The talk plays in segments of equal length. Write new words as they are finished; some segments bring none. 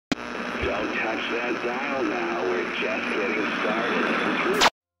Don't touch that dial now. We're just getting started.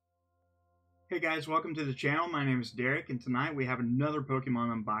 Hey guys, welcome to the channel. My name is Derek, and tonight we have another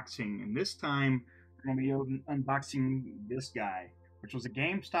Pokemon unboxing. And this time, I'm going to be unboxing this guy, which was a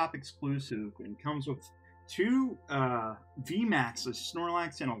GameStop exclusive, and comes with two VMAX, a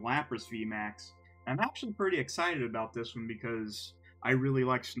Snorlax and a Lapras VMAX. I'm actually pretty excited about this one because I really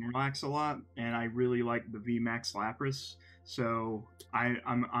like Snorlax a lot, and I really like the VMAX Lapras. So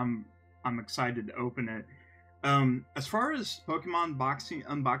I'm excited to open it. As far as Pokemon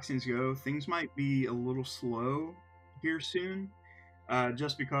unboxings go, things might be a little slow here soon,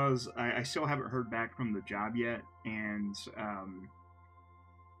 just because I still haven't heard back from the job yet, and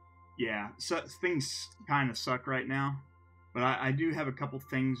yeah, so things kind of suck right now. But I do have a couple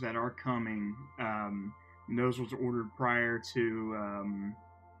things that are coming. And those was ordered prior to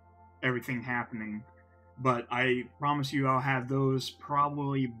everything happening. But I promise you I'll have those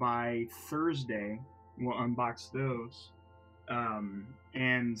probably by Thursday. We'll unbox those.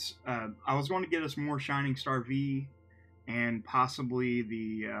 And I was going to get us more Shining Star V and possibly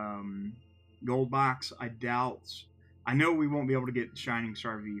the Gold Box. I doubt. I know we won't be able to get Shining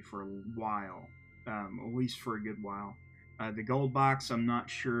Star V for a while, at least for a good while. The Gold Box I'm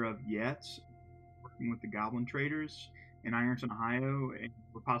not sure of yet. Working with the Goblin Traders in Ironton, Ohio, and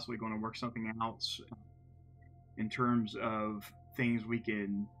we're possibly going to work something out in terms of things we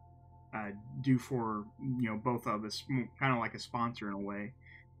can do for both of us, kind of like a sponsor in a way.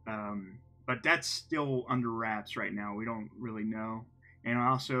 But that's still under wraps right now. We don't really know. And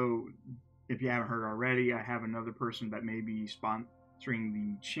also, if you haven't heard already, I have another person that may be sponsoring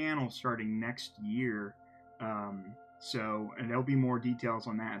the channel starting next year. And there'll be more details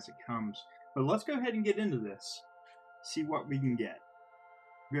on that as it comes. But let's go ahead and get into this. See what we can get.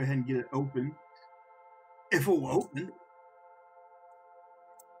 Go ahead and get it open. If it will open.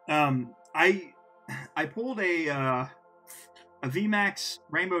 I pulled a VMAX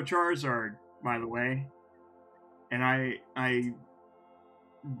Rainbow Charizard, by the way, and I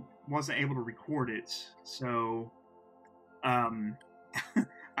wasn't able to record it, so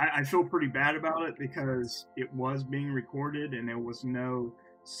I feel pretty bad about it because it was being recorded and there was no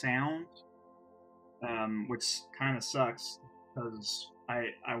sound, which kind of sucks because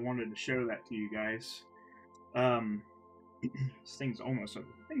I wanted to show that to you guys. This thing's almost open.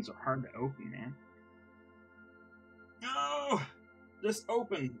 Things are hard to open, man. No, just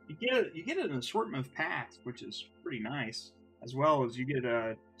open. You get an assortment of packs, which is pretty nice, as well as you get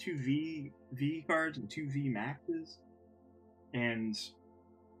 2 V cards and 2 V Maxes, and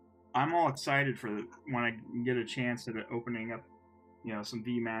I'm all excited for when I get a chance at opening up, some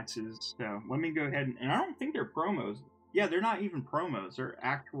V Maxes. So let me go ahead and I don't think they're promos. Yeah, they're not even promos. They're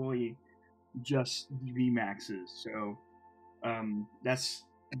actually just V Maxes. So.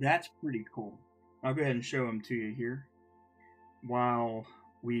 That's pretty cool. I'll go ahead and show them to you here. While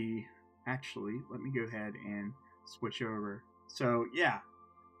we actually, let me go ahead and switch over. So yeah,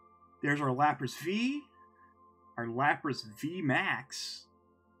 there's our Lapras V, our Lapras VMAX,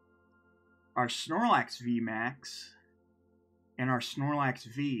 our Snorlax VMAX, and our Snorlax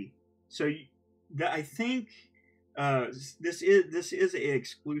V. So I think this is an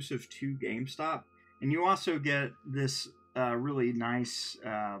exclusive to GameStop, and you also get this. Really nice, it's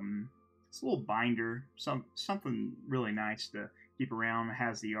a little binder, something really nice to keep around. It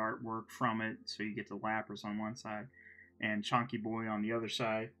has the artwork from it, so you get the Lapras on one side and Chunky Boy on the other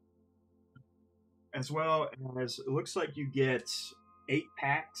side. As well as, it looks like you get 8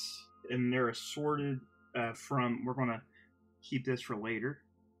 packs, and they're assorted from, we're going to keep this for later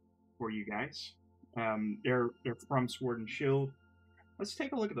for you guys. They're from Sword and Shield. Let's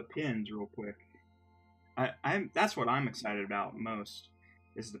take a look at the pins real quick. That's what I'm excited about most,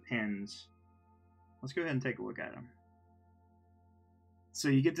 is the pins. Let's go ahead and take a look at them. So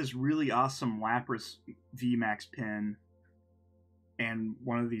you get this really awesome Lapras VMAX pin, and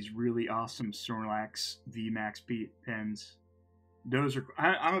one of these really awesome Snorlax VMAX pins. Those are,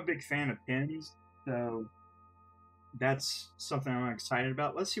 I'm a big fan of pins, so that's something I'm excited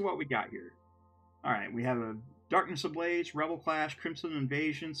about. Let's see what we got here. Alright, we have a Darkness Ablaze, Rebel Clash, Crimson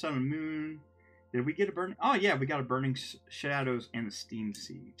Invasion, Sun and Moon. Did we get a Burning? Oh, yeah, we got a Burning Shadows and a Steam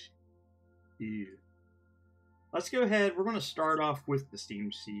Siege. Yeah. Let's go ahead. We're going to start off with the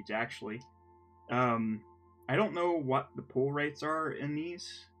Steam Siege, actually. I don't know what the pull rates are in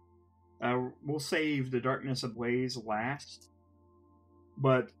these. We'll save the Darkness Ablaze last.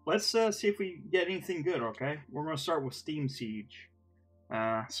 But let's see if we get anything good, okay? We're going to start with Steam Siege.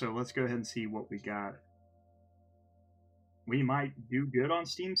 So let's go ahead and see what we got. We might do good on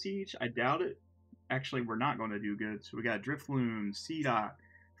Steam Siege. I doubt it. Actually, we're not going to do good. So we got Drifloon, Seedot,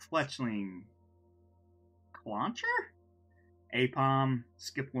 Fletchling, Clauncher, Apom,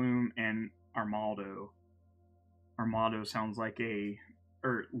 Skiploom, and Armaldo. Armaldo sounds like a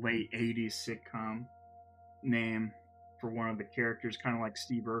late 80s sitcom name for one of the characters, kind of like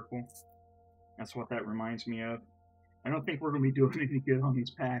Steve Urkel. That's what that reminds me of. I don't think we're going to be doing any good on these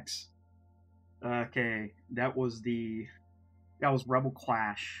packs. Okay, that was Rebel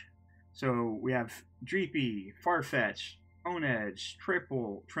Clash. So we have Dreepy, Farfetch, Onedge,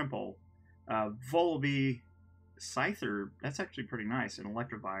 Trimple, Volby, Scyther. That's actually pretty nice. And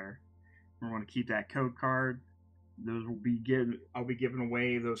Electivire. We're going to keep that code card. Those will be I'll be giving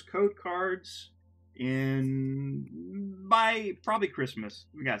away those code cards by probably Christmas.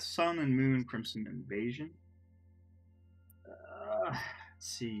 We got Sun and Moon, Crimson Invasion. Let's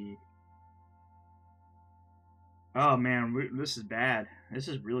see. Oh man, this is bad. This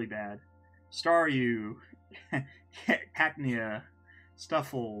is really bad. Staryu, Cacnea,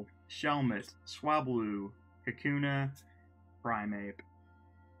 Stuffle, Shelmet, Swablu, Kakuna, Primeape.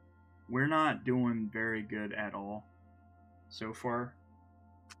 We're not doing very good at all so far.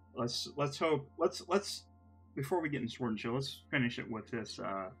 Let's hope. Let's before we get in Sword and Shield, let's finish it with this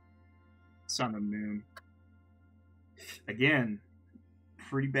Sun and Moon. Again,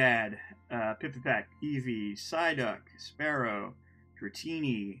 pretty bad. Pipipack, Eevee, Psyduck, Sparrow,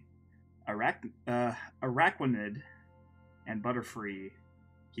 Dratini, Araquanid, and Butterfree.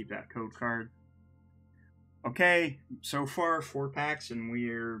 Keep that code card. Okay, so far 4 packs and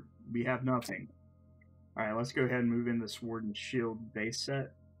we have nothing. Alright, let's go ahead and move into Sword and Shield base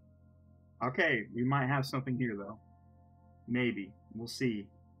set. Okay, we might have something here though. Maybe. We'll see.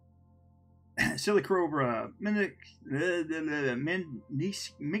 Silicrobra, Mincio,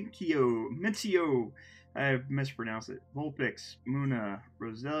 I mispronounced it, Vulpix, Muna,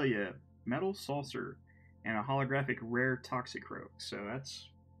 Roselia, Metal Saucer, and a holographic rare Toxicroak. So it's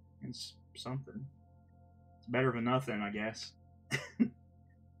something. It's better than nothing, I guess.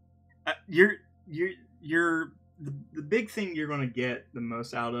 The big thing you're gonna get the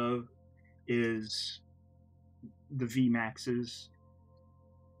most out of is the VMAXs.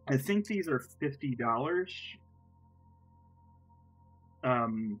 I think these are $50. I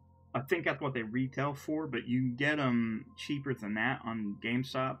think that's what they retail for, but you can get them cheaper than that on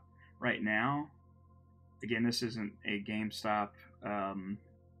GameStop right now. Again, this isn't a GameStop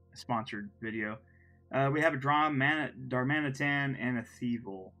sponsored video. We have a Darmanitan and a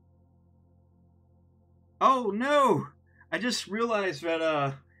Thievul. Oh no! I just realized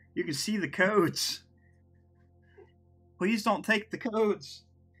that you can see the codes. Please don't take the codes.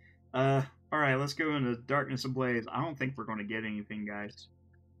 Alright, let's go into Darkness Ablaze. I don't think we're going to get anything, guys.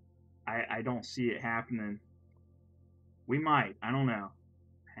 I don't see it happening. We might. I don't know.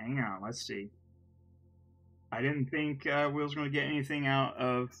 Hang on, let's see. I didn't think we was going to get anything out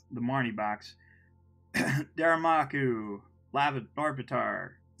of the Marnie box. Daramaku,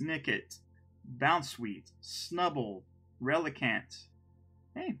 Larvitar, Nickit, Bounsweet, Snubble, Relicanth.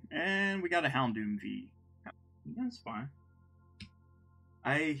 Hey, and we got a Houndoom V. That's fine.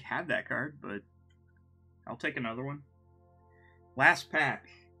 I had that card, but I'll take another one. Last pack.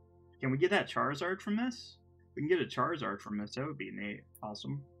 Can we get that Charizard from this? If we can get a Charizard from this, that would be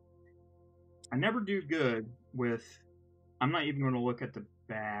awesome. I never do good with... I'm not even going to look at the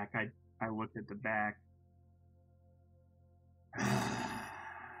back. I looked at the back.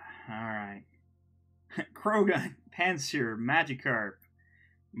 Alright. Krogan, Pansear, Magikarp,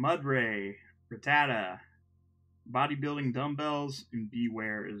 Mudray, Rattata, Bodybuilding Dumbbells, and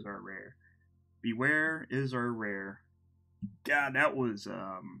Beware is our rare. Beware is our rare. God, that was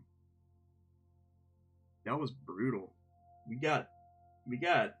brutal. We got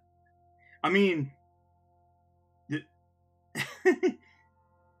I mean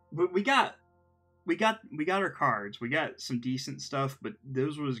but we got our cards. We got some decent stuff, but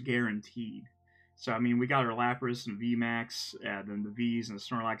those was guaranteed. So I mean, we got our Lapras and VMAX, then the V's and the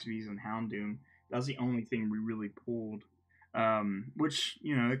Snorlax V's and Houndoom. That was the only thing we really pulled. Which,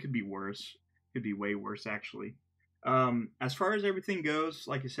 you know, it could be worse. It could be way worse, actually. As far as everything goes,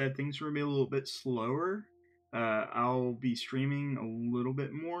 like I said, things are going to be a little bit slower. I'll be streaming a little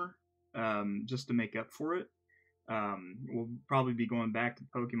bit more, just to make up for it. We'll probably be going back to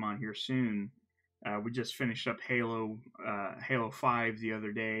Pokemon here soon. We just finished up Halo 5 the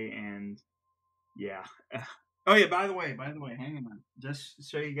other day, and yeah. Oh yeah, by the way, hang on. Just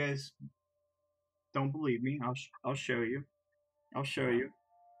so you guys don't believe me, I'll show you. I'll show you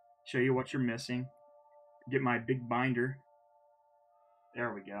what you're missing. Get my big binder.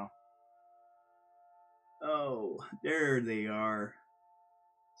 There we go. Oh, there they are.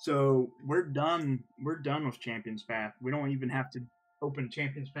 So we're done with Champions Path. We don't even have to open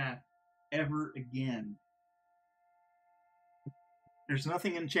Champions Path ever again. There's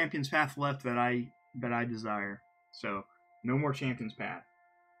nothing in Champions Path left that I desire. So no more Champions Path.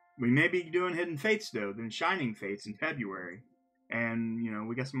 We may be doing Hidden Fates though, then Shining Fates in February, and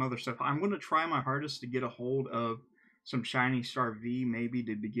we got some other stuff. I'm going to try my hardest to get a hold of some Shining Star V maybe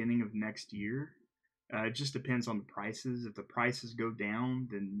the beginning of next year. It just depends on the prices. If the prices go down,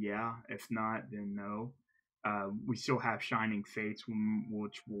 then yeah. If not, then no. We still have Shining Fates,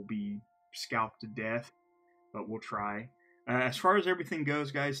 which will be scalped to death, but we'll try. As far as everything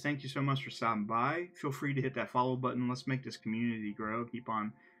goes, guys, thank you so much for stopping by. Feel free to hit that follow button. Let's make this community grow. Keep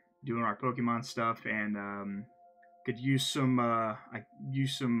on doing our Pokemon stuff, and could use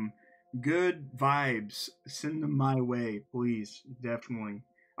some good vibes. Send them my way, please. Definitely.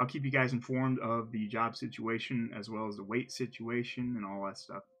 I'll keep you guys informed of the job situation as well as the weight situation and all that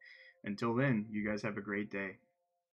stuff. Until then, you guys have a great day.